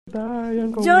Die,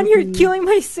 I'm going John, to you're die. killing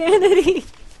my sanity.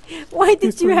 Why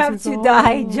did This you have place to is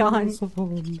die, John?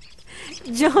 awesome.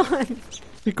 John,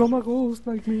 Become a ghost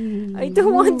like me. I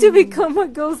don't want to become a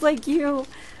ghost like you.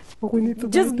 Oh, we need to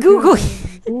Just die Google.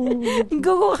 together.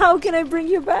 Google, how can I bring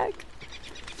you back?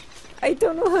 I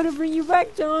don't know how to bring you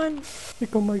back, John.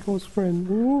 Become my ghost friend.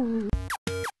 Ooh.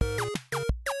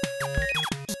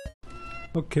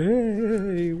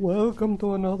 Okay, welcome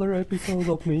to another episode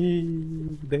of me.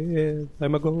 Dead.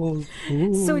 I'm a ghost.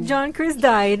 Ooh. So JonCris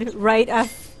died right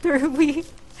after we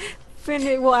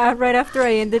finished. Well, right after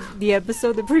I ended the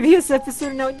episode, the previous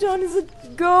episode. Now John is a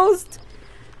ghost.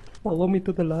 Follow me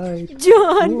to the light.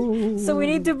 John. Ooh. So we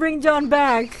need to bring John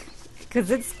back.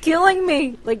 Because it's killing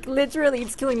me. Like, literally,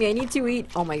 it's killing me. I need to eat.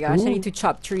 Oh my gosh, I need to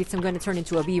chop trees. I'm going to turn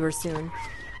into a beaver soon.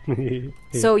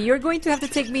 So you're going to have to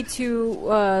take me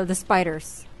to the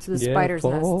spiders. To the spider's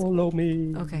nest. Follow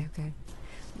me. Okay, okay.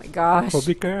 Oh my gosh. Oh,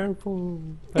 be careful.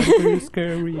 I'm very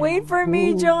scary. Wait for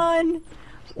me, Ooh. John.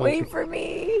 Wait Okay. for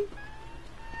me.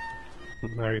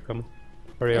 Mary, come.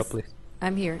 Hurry up, please.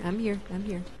 I'm here. I'm here. I'm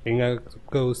here. Being a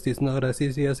ghost is not as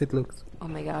easy as it looks. Oh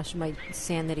my gosh, my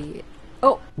sanity.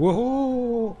 Oh,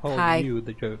 Whoa! Oh, Hi. you,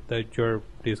 that you're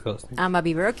disgusting. I'm a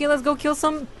beaver. Okay, let's go kill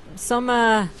some.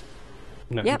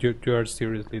 No, yep. you're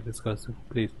seriously disgusting.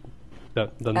 Please,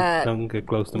 don't get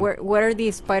close to me. What are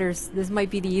these spiders? This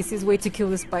might be the easiest way to kill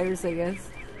the spiders, I guess.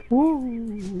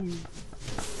 Woo!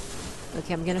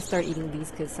 Okay, I'm gonna start eating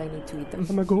these because I need to eat them.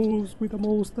 I'm a ghost with a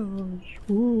mustache.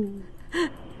 Woo!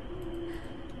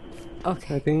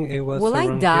 Okay. I think it was. Will I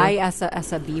around die here.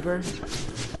 as a beaver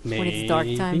Maybe. when it's dark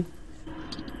time?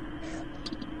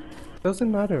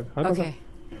 Doesn't matter. I'm Okay.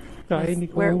 a tiny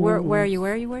Where are you? ghost. Where are you?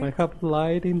 Where? I have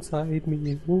light inside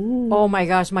me. Woo. Oh my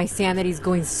gosh, my sanity's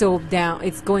going so down.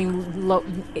 It's going low.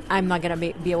 I'm not gonna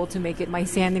be able to make it. My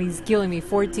sanity's killing me.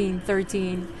 14,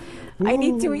 13. I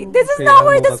need to eat. This is Okay, not I'll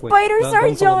where go the that way. spiders are,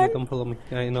 Don't follow me, John. don't follow me.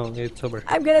 I know, it's over.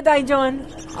 I'm gonna die, John.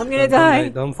 I'm gonna Don't die.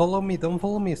 Don't follow me, don't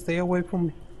follow me. Stay away from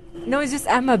me. No, it's just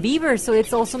I'm a beaver, so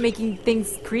it's also making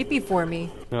things creepy for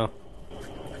me. No.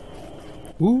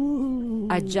 Ooh.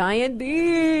 A giant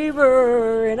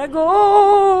beaver and a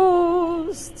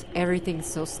ghost. Everything's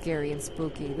so scary and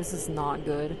spooky. This is not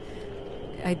good.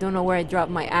 I don't know where I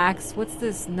dropped my axe. What's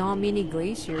this? Mini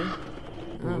glacier.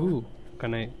 Ooh.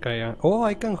 Can I? Oh,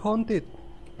 I can hunt it.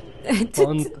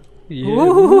 Hunt. Yeah.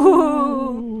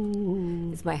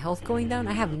 Ooh. Is my health going down?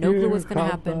 I have no clue what's gonna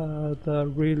happen.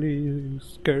 That really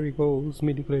scary ghost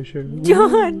mini glacier.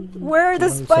 John, where are the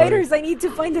I'm spiders? sorry. I need to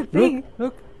find a thing.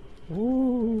 Look.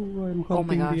 Ooh, I'm Oh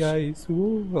my hunting the gosh. ice.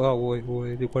 Ooh. Oh, wait,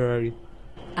 where are you?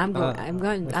 I'm trying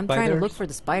to spiders? look for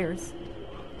the spiders.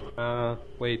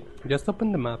 Wait, just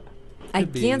open the map. I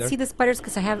Should be can't there. see the spiders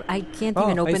because I can't Oh,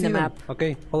 even I open see the them. map.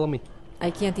 Okay, follow me.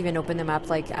 I can't even open the map.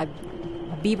 Like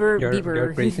beaver.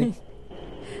 You're crazy.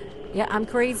 Yeah, I'm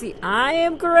crazy. I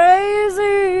am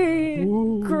crazy.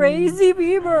 Ooh. Crazy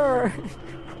beaver.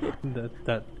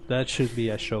 that should be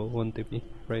a show on TV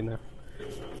right now.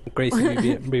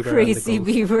 Crazy beaver. Crazy and the ghost.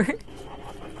 beaver.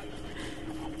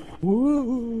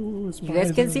 Woo, You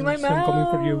guys can see my spiders, I'm coming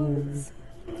for you. mouse.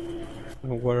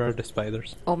 Where are the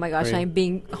spiders? Oh my gosh, Where? I'm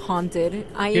being haunted.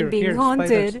 I Here, am being here,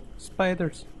 haunted.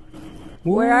 Spiders.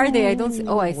 Where are they? I don't see.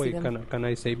 Oh, I see Wait, them. can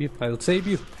I save you? I'll save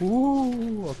you.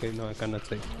 Ooh. Okay, no, I cannot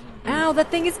save. Ow, that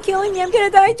thing is killing me. I'm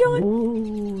gonna die, John.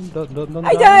 Ooh, don't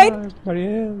I die, died.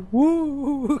 Mariel.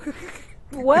 Woo.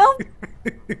 Well,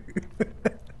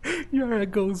 You're a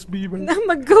ghost beaver. I'm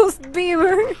a ghost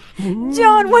beaver.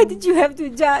 John, why did you have to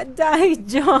die,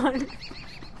 John?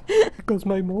 Because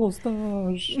my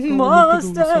mustache.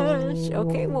 Mustache.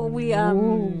 Okay, well we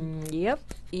Whoa.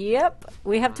 Yep.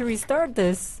 We have to restart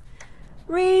this.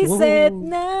 Reset Whoa.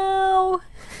 now.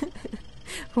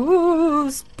 Ooh,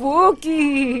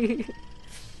 spooky.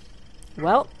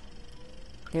 Well,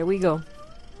 there we go.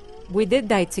 We did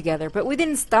die together, but we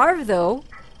didn't starve though.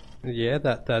 Yeah,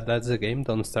 that's the game.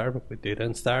 Don't starve. We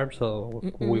didn't starve, so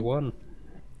we won.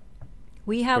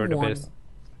 We have We're the won best.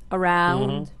 a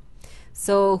round.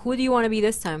 So who do you want to be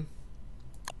this time?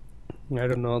 I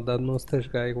don't know. That mustache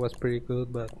guy was pretty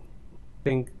good, but I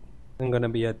think I'm gonna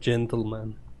be a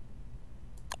gentleman.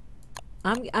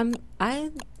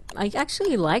 I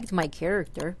actually liked my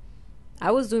character.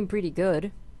 I was doing pretty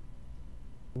good.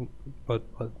 But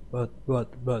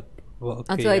okay,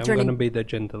 Until I I'm turn gonna in- be the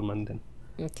gentleman then.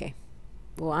 Okay.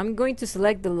 Well, I'm going to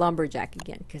select the lumberjack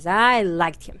again because I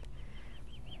liked him.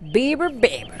 Beaver.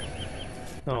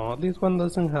 Oh, this one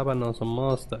doesn't have an awesome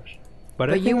mustache. But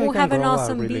I But think you I will can have an grow a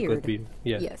awesome really good beard.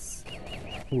 beard. Yes.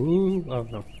 Ooh, oh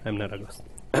no, I'm not a ghost.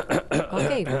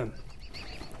 Okay.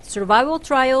 Survival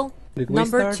trial Did we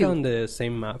number start 2. on the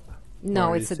same map? No,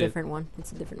 Or it's a is it- different one.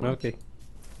 It's a different one. Okay.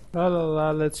 La la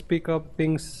la, let's pick up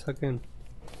things again.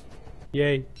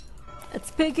 Yay. Let's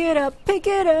pick it up, pick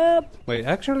it up. Wait,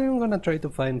 actually I'm gonna try to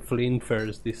find flint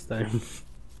first this time.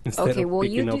 Instead Okay, of well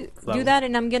you picking up do flowers. that,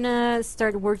 and I'm gonna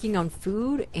start working on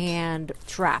food and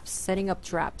traps, setting up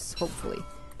traps, hopefully.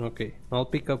 Okay, I'll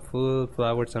pick up food,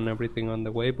 flowers and everything on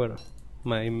the way, but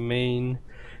my main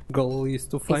goal is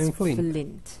to find It's flint.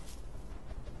 flint.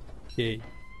 Yay.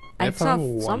 I saw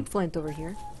found some one. flint over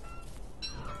here.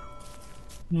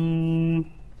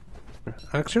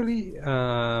 Actually,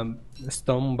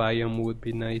 stone biome would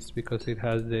be nice because it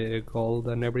has the gold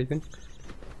and everything.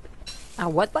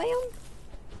 What biome?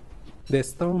 The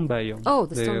stone biome. Oh,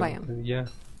 the stone biome. Yeah.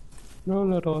 No.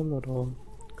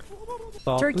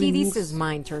 Turkey, this Saplings. is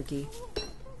mine, Turkey.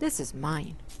 This is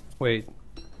mine. Wait,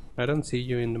 I don't see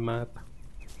you in the map.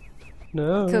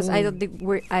 No. Because I don't think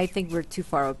I think we're too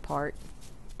far apart.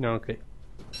 Okay.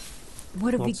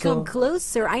 What if we Also- come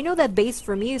closer? I know that base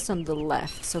for me is on the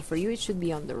left, so for you it should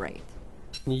be on the right.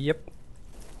 Yep.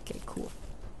 Okay, cool.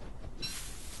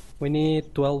 We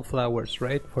need 12 flowers,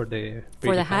 right? For the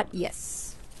For the pretty hat,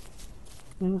 yes.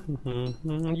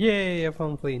 Yay, I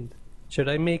found flint. Should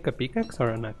I make a pickaxe or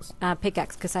an axe?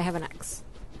 Pickaxe, because I have an axe.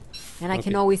 And I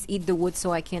can Okay. always eat the wood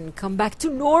so I can come back to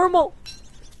normal.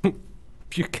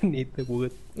 You can eat the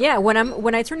wood. Yeah, when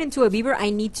I turn into a beaver, I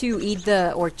need to eat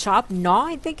or gnaw,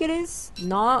 I think it is.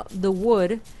 Gnaw the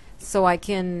wood so I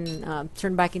can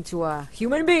turn back into a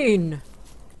human being.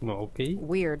 Okay.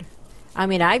 Weird. I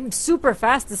mean, I'm super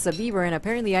fast as a beaver, and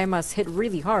apparently I must hit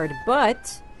really hard,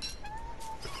 but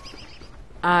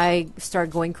I start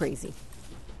going crazy.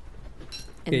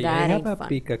 And Okay, I that have ain't a fun.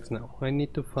 pickaxe now. I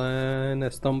need to find a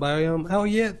stone biome. Oh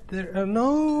yeah, there.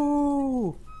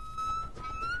 No,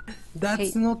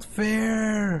 that's Hey. not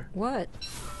fair. What?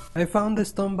 I found the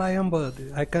stone biome, but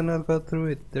I cannot go through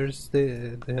it. There's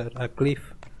a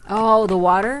cliff. Oh, the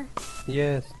water?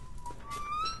 Yes.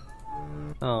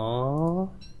 Oh.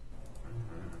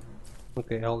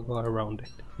 Okay, I'll go around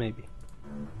it, maybe.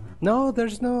 No,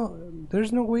 there's no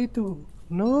way to.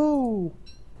 No.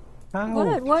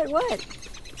 How? What?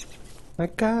 I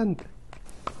can't.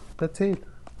 That's it.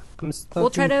 I'm stuck We'll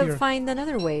try in to here. find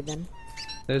another way then.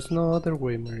 There's no other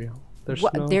way, Mariel. There's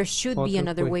no There should be other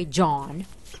another way, John.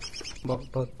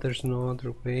 But there's no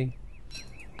other way.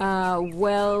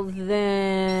 Well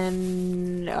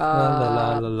then. La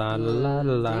la la la la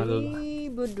la la.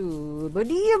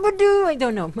 I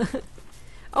don't know.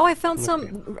 Oh, I found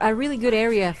a really good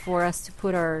area for us to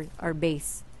put our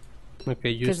base. Okay,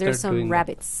 you Because start there's some doing that.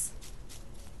 rabbits.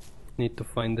 Need to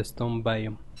find the stone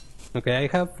biome. Okay, I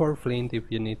have 4 flint if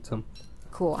you need some.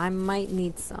 Cool, I might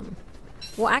need some.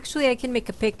 Well, actually, I can make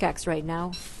a pickaxe right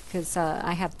now. Because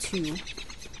I have 2.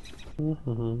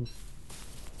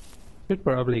 Should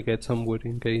probably get some wood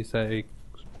in case I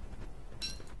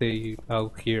stay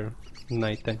out here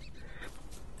nighttime.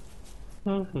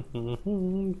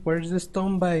 Where's the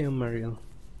stone biome, Mariel?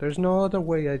 There's no other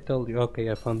way, I told you. Okay,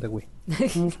 I found the way.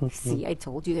 See, I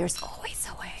told you there's always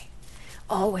a way.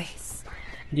 Always.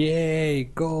 Yay,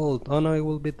 gold! Oh no, it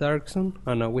will be dark soon.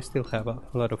 Oh no, we still have a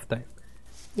lot of time.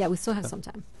 Yeah, we still have some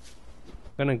time.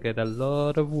 Gonna get a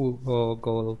lot of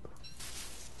gold.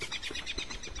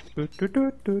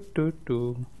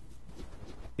 Do.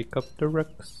 Pick up the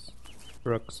rocks.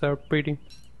 Rocks are pretty.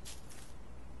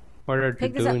 What are you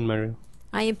Pick this up. doing, Mariel?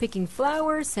 I am picking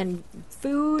flowers and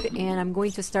food, and I'm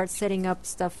going to start setting up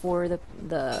stuff for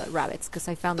the rabbits, because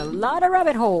I found a lot of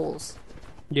rabbit holes.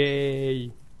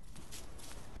 Yay!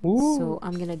 Ooh, So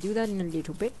I'm gonna do that in a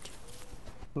little bit.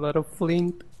 a lot of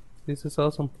flint. This is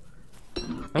awesome.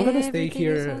 I'm gonna stay Everything is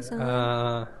here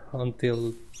awesome.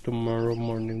 until tomorrow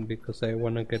morning because I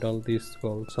wanna get all this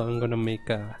gold. So I'm gonna make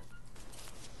a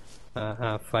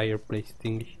fireplace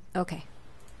thingy. Okay.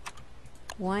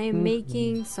 Well, I am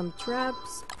making some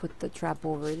traps. Put the trap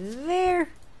over there.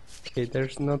 Okay,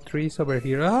 there's no trees over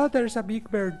here. Ah, there's a big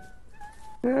bird.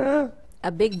 Ah, A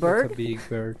big that's bird? a big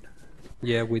bird.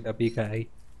 Yeah, with a big eye.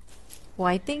 Well,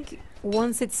 I think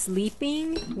once it's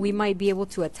sleeping, we might be able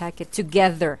to attack it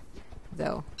together,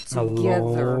 though.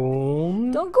 Together.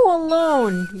 Alone? Don't go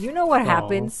alone. You know what Aw.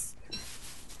 happens.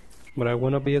 But I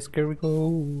wanna be a scary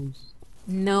ghost.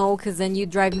 No, because then you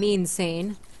drive me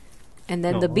insane. And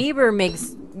then the Aw. beaver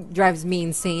drives me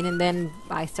insane, and then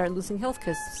I start losing health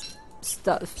because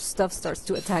stuff starts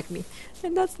to attack me.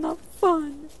 And that's not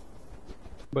fun.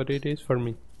 But it is for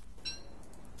me.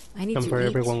 I need And to for eat.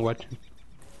 everyone watching.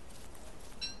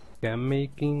 Okay, I'm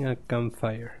making a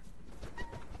campfire.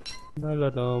 La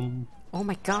la dum. Oh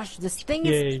my gosh, this thing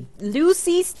Yay. is...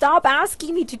 Lucy, stop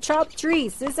asking me to chop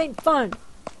trees. This ain't fun.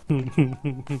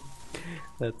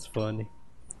 That's funny.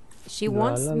 She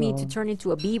wants me to turn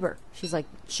into a beaver. She's like,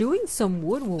 chewing some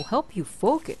wood will help you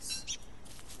focus.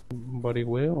 But it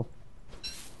will.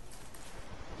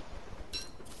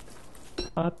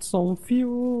 Add some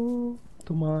fuel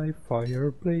to my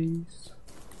fireplace.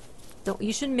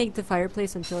 You shouldn't make the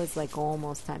fireplace until it's like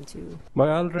almost time to... But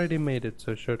I already made it,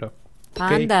 so shut up.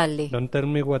 Okay? Ándale. Don't tell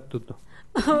me what to do.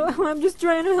 I'm just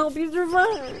trying to help you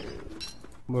survive.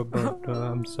 But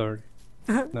I'm sorry.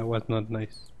 That was not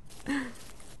nice.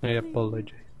 I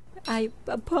apologize.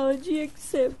 Apology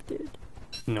accepted.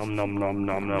 Nom nom nom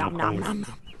nom nom nom.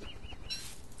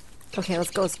 Okay,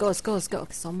 let's go.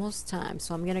 It's almost time.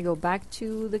 So I'm gonna go back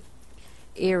to the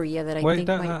area that I think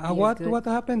might be what? good... What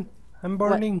happened? I'm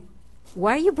burning.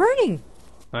 Why are you burning?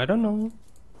 I don't know.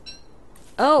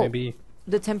 Oh, maybe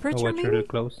the temperature. I was really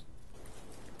close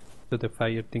to the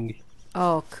fire thingy.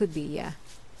 Oh, could be, yeah.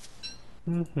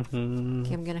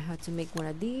 Okay, I'm gonna have to make one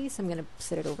of these. I'm gonna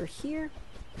set it over here.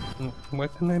 Why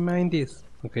can I mine this?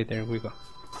 Okay, there we go.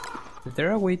 Is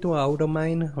there a way to auto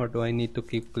mine, or do I need to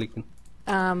keep clicking?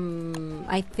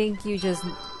 I think you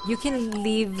can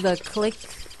leave the click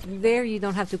there. You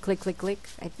don't have to click,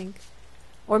 I think.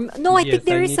 Or no, I think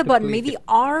there is a button. Maybe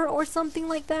R or something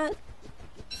like that.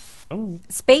 Oh.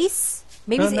 Space?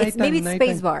 Maybe it's nighttime.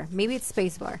 spacebar. Maybe it's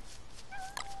spacebar.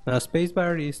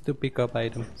 Spacebar is to pick up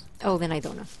items. Oh, then I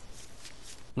don't know.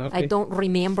 Okay. I don't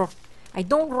remember.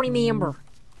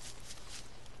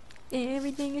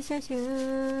 Everything is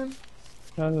awesome.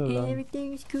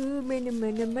 Everything is cool.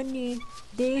 Money.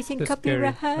 There's in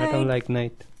copyright. I don't like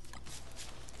night.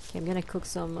 Okay, I'm gonna cook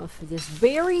some of these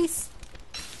berries.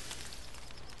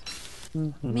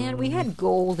 Man, we had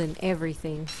gold and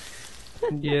everything.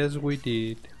 Yes, we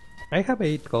did. I have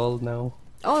 8 gold now.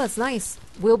 Oh, that's nice.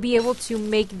 We'll be able to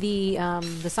make the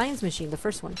science machine, the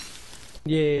first one.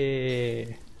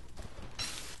 Yay!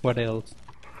 What else?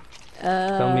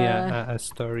 Tell me a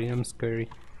story. I'm scary.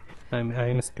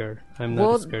 I'm scared. I'm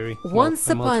not scary. Once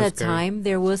upon a time,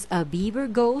 there was a beaver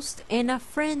ghost and a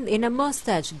friend in a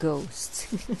mustache ghost.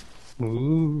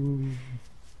 Ooh.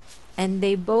 And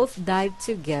they both died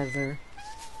together.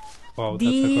 Wow, the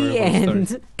that's a horrible end.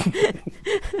 Story.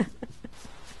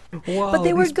 Wow, but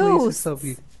they were this place is ghosts. So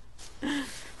big.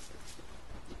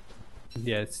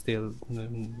 Yeah, it's still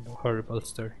horrible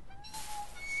story.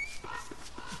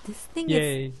 This thing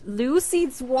Yay. is...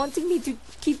 Lucy's wanting me to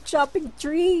keep chopping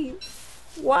trees.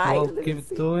 Why, Well, Lucy? keep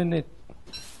doing it.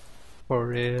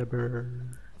 Forever.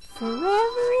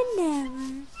 Forever and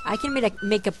ever. I can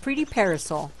make a pretty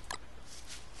parasol.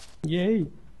 Yay.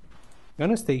 I'm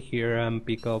gonna stay here and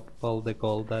pick up all the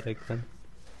gold that I can.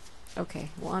 Okay,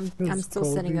 well I'm This still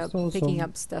gold setting is up, awesome. picking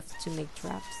up stuff to make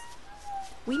traps.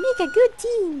 We make a good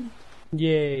team.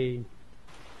 Yay.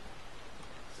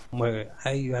 Well,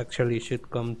 I actually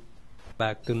should come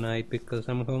back tonight because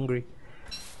I'm hungry.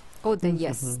 Oh, then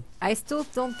yes. I still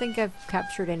don't think I've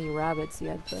captured any rabbits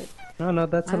yet, but... No,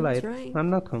 that's a I'm lie. trying. I'm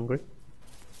not hungry.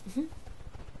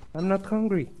 I'm not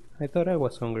hungry. I thought I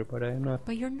was hungry, but I'm not.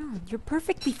 But you're not. You're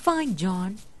perfectly fine,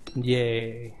 John.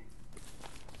 Yay.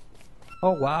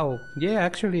 Oh, wow. Yeah,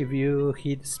 actually, if you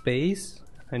hit space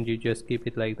and you just keep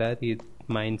it like that, it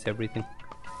mines everything.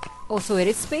 Oh, so it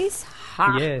is space?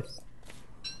 Ha! Yes.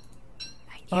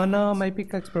 Oh no, my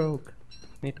pickaxe broke.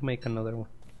 Need to make another one.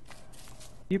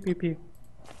 Pew pew pew.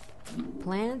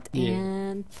 Plant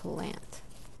and plant.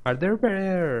 Are there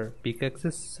better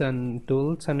pickaxes and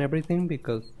tools and everything?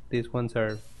 Because these ones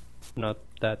are not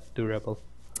that durable.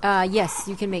 Yes,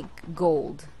 you can make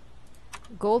gold.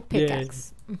 Gold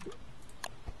pickaxe.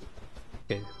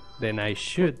 Okay, then I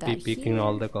should be picking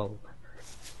all the gold.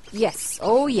 Yes.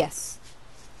 Oh, yes.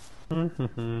 I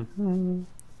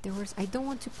don't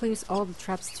want to place all the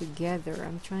traps together.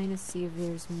 I'm trying to see if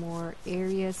there's more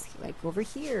areas like over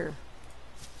here.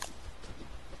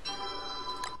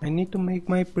 I need to make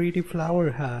my pretty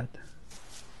flower hat.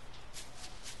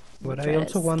 But I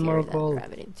also want more gold.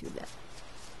 Rabbit into that.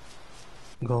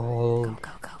 Gold. Go.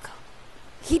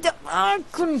 I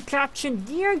couldn't capture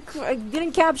him. I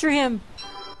didn't capture him.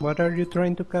 What are you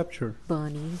trying to capture?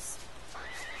 Bunnies.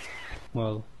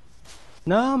 Well,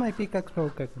 no, my pickaxe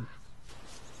broke again.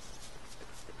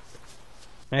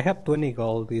 I have 20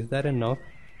 gold. Is that enough?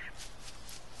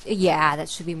 Yeah, that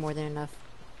should be more than enough.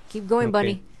 Keep going, Okay.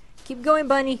 bunny. Keep going,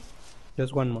 bunny.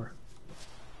 Just one more.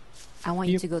 I want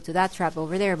you to go to that trap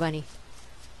over there, bunny.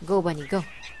 Go, bunny, go.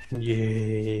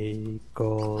 Yay,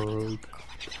 gold.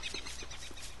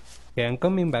 Okay, I'm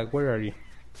coming back. Where are you?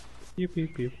 Pew, pew,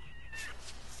 pew.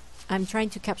 I'm trying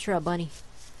to capture a bunny.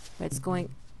 But it's going...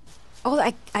 Oh,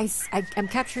 I'm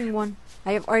capturing one.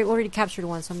 I already captured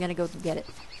one, so I'm gonna go to get it.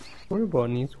 Poor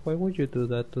bunnies. Why would you do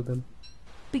that to them?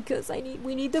 Because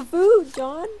we need the food,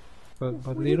 John. But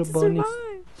We little need to bunnies.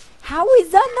 survive. How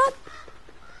is that not?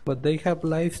 But they have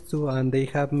lives too, and they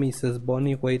have Mrs.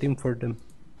 Bunny waiting for them.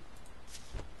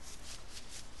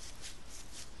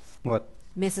 What?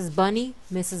 Mrs. Bunny?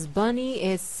 Mrs. Bunny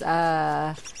is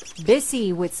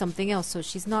busy with something else, so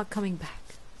she's not coming back.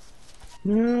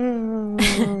 No.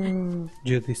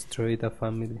 You destroyed a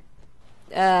family.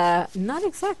 Not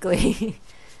exactly.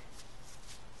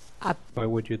 Why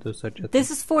would you do such a thing?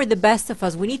 This is for the best of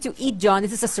us. We need to eat, John.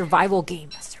 This is a survival game.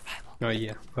 A survival. Oh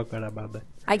yeah, forgot about that.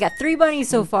 I got 3 bunnies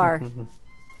so far.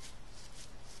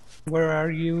 Where are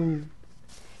you?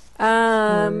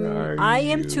 I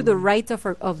am to the right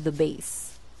of the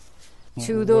base.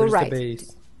 To the Where's right. The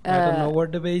base? I don't know where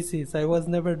the base is. I was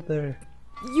never there.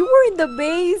 You were in the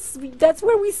base. That's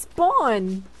where we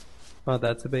spawn. Oh,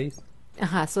 that's the base?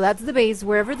 So that's the base.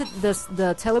 Wherever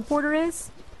the teleporter is.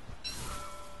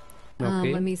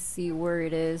 Okay. Let me see where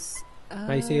it is.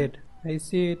 I see it. I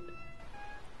see it.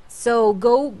 So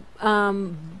go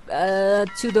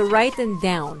to the right and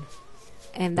down.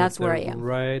 And that's where I am.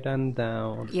 Right and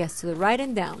down. Yes, to the right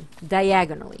and down.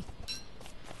 Diagonally.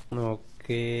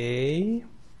 Okay.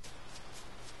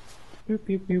 Pew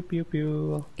pew pew pew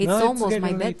pew. It's no, almost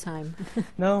my late. bedtime.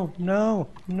 No.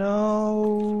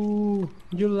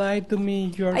 You lied to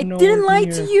me. You are I nowhere didn't lie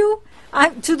near. to you.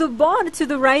 I'm to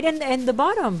the right and the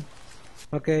bottom.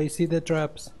 Okay, I see the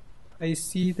traps. I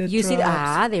see the You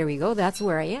traps. see there we go. That's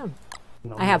where I am.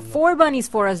 No, I have 4 bunnies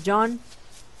for us, John.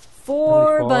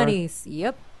 4 bunnies.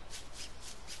 Yep.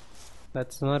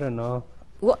 That's not enough.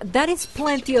 Well, that is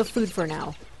plenty of food for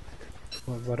now.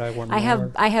 What I want I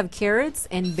more. have carrots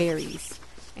and berries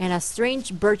and a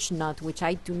strange birch nut, which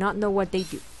I do not know what they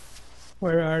do.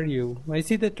 Where are you? I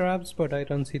see the traps, but I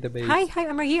don't see the base. Hi,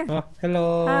 I'm right here. Oh,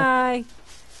 hello. Hi.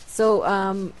 So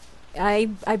I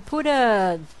put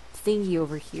a thingy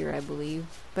over here, I believe,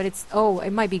 but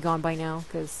it might be gone by now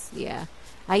because yeah,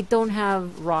 I don't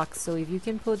have rocks. So if you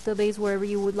can put the base wherever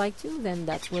you would like to, then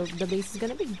that's where the base is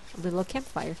gonna be. A little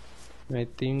campfire. I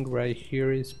think right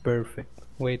here is perfect.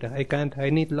 Wait, I can't. I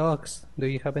need logs. Do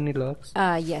you have any logs?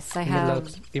 Yes, I have.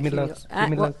 Logs. Give me Here you logs. go. Give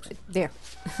me Well, logs. there.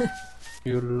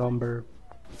 You lumber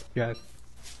jack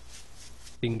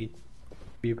thingy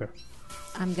beaver.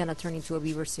 I'm gonna turn into a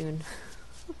beaver soon.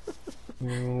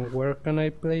 Where can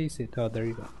I place it? Oh, there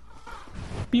you go.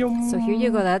 Pew. So here you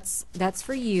go. That's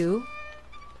for you,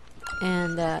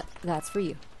 and that's for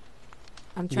you.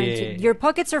 I'm trying to. Your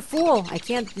pockets are full. I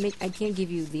can't give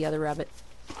you the other rabbit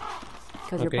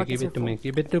because your Okay, pockets give are it to full. me.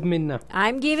 Give it to me now.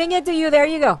 I'm giving it to you. There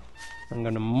you go. I'm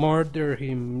gonna murder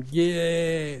him.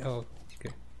 Yeah. Oh,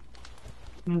 okay.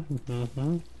 Nom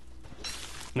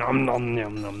nom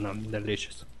nom nom nom.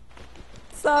 Delicious.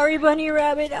 Sorry, bunny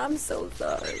rabbit. I'm so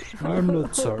sorry. I'm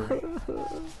not sorry.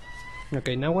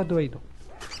 Okay, now what do I do?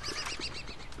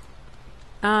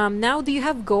 Now do you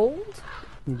have gold?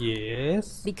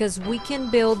 Yes. Because we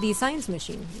can build the science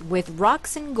machine with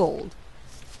rocks and gold.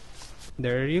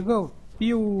 There you go.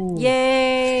 Pew.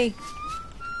 Yay!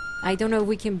 I don't know if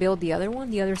we can build the other one,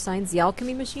 the other science, the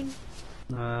alchemy machine.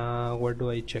 Where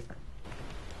do I check?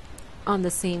 On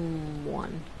the same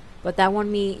one. But that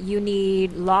one you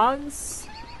need logs,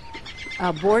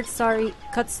 board,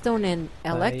 cut stone, and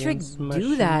electric. Science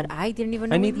Do that. machine. I didn't even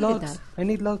know I we need needed logs. that. I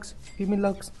need logs. Give me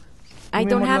logs. I Give me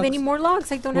don't more have logs. any more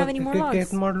logs. I don't have any more logs.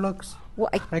 Get more logs. Well,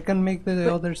 I can make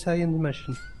the other science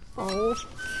machine.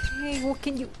 Okay, what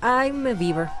can you... I'm a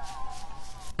beaver.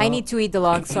 I Oh. need to eat the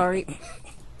logs, sorry.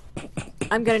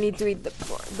 I'm gonna need to eat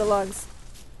the logs.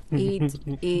 Eat.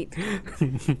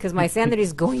 Because my sanity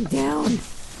is going down.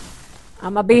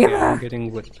 I'm a beaver. Okay, I'm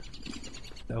getting wood.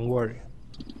 Don't worry.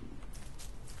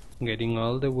 Getting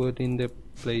all the wood in the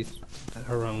place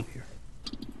around here.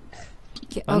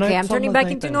 Okay, Oh, no, I'm it's turning almost back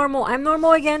nighttime. into normal. I'm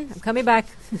normal again. I'm coming back.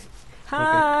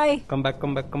 Hi. Okay. Come back.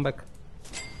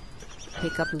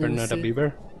 Pick up You're not a Lucy.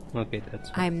 beaver? Okay, that's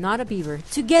fine. I'm not a beaver.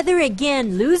 Together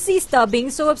again. Lucy, stop being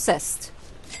so obsessed.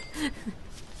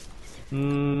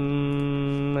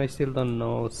 I still don't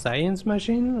know. Science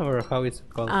machine? Or how is it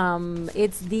called?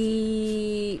 It's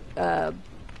the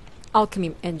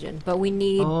alchemy engine, but we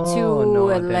need Oh, 2 no,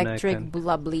 then I electric can't.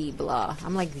 blah blah blah.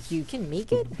 I'm like, you can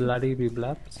make it? Bloody be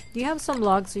blabs? Do you have some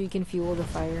logs so you can fuel the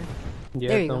fire? Yeah,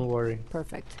 There you don't go. worry.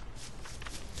 Perfect.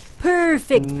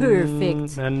 Perfect.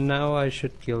 And now I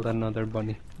should kill another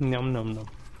bunny. Nom nom nom.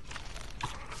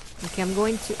 Okay, I'm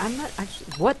going to. I'm not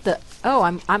actually. What the? Oh,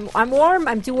 I'm warm.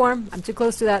 I'm too warm. I'm too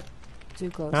close to that. Too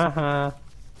close.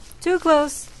 Too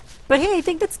close. But hey, I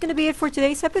think that's gonna be it for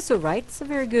today's episode, right? It's a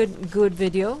very good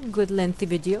video, good lengthy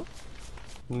video.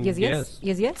 Yes.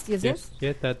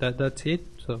 Yeah, that's it.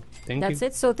 So That's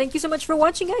it. So thank you so much for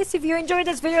watching, guys. If you enjoyed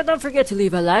this video, don't forget to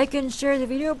leave a like and share the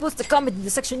video. Post a comment in the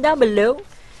section down below.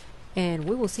 And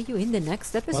we will see you in the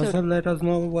next episode. Also, let us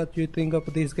know what you think of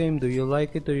this game. Do you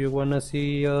like it? Do you want to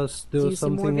see us do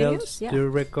something else? Yeah. Do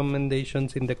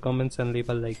recommendations in the comments and leave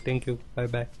a like. Thank you. Bye.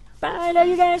 Bye. Love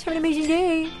you guys. Have an amazing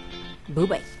day.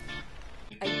 Bye.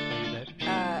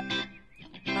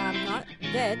 I'm not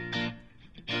dead.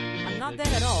 I'm not dead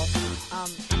at all.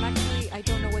 I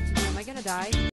don't know what to do. Am I gonna die?